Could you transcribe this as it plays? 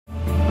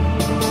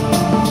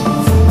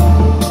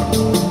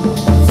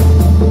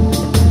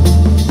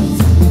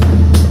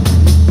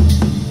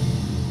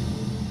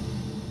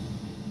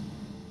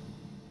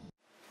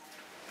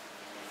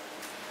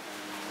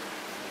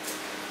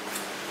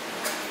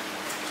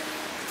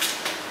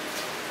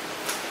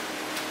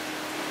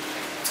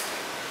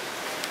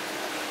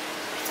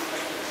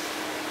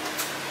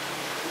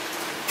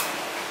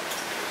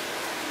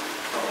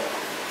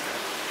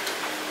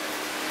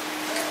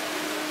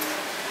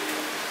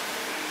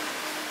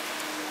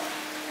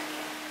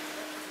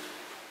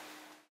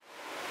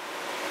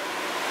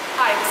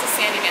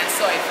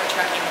Soyes for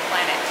Trekking the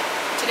Planet.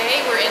 Today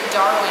we're in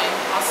Darwin,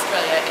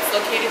 Australia. It's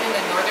located in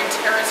the northern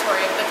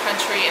territory of the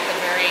country at the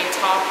very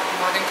top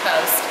northern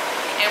coast.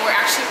 And we're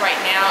actually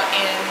right now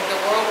in the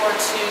World War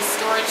II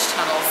storage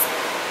tunnels.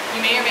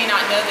 You may or may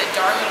not know that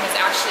Darwin was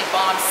actually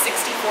bombed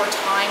 64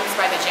 times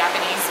by the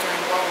Japanese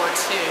during World War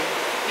II.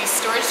 These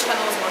storage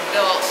tunnels were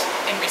built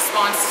in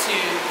response to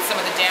some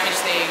of the damage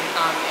they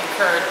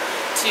incurred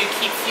to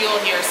keep fuel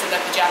here so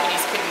that the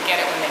Japanese couldn't get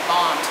it when they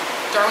bombed.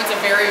 Darwin's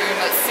a very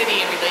remote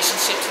city in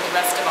relationship to the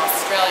rest of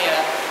Australia,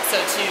 so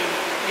to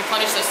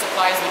replenish those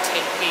supplies would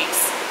take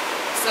weeks.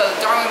 So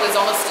Darwin was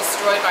almost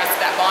destroyed by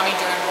that bombing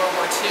during World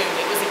War II.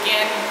 It was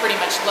again pretty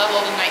much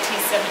leveled in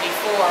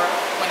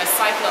 1974 when a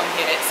cyclone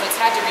hit it, so it's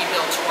had to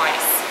rebuild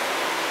twice.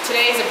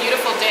 Today is a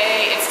beautiful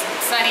day. It's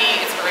sunny,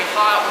 it's very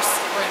hot.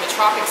 We're in the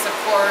tropics, of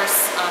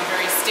course,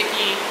 very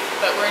sticky,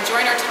 but we're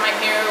enjoying our time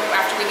here.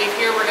 After we leave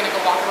here, we're going to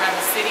go walk around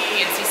the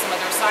city and see some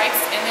other sights,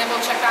 and then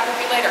we'll check back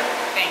with you later.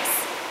 Thanks.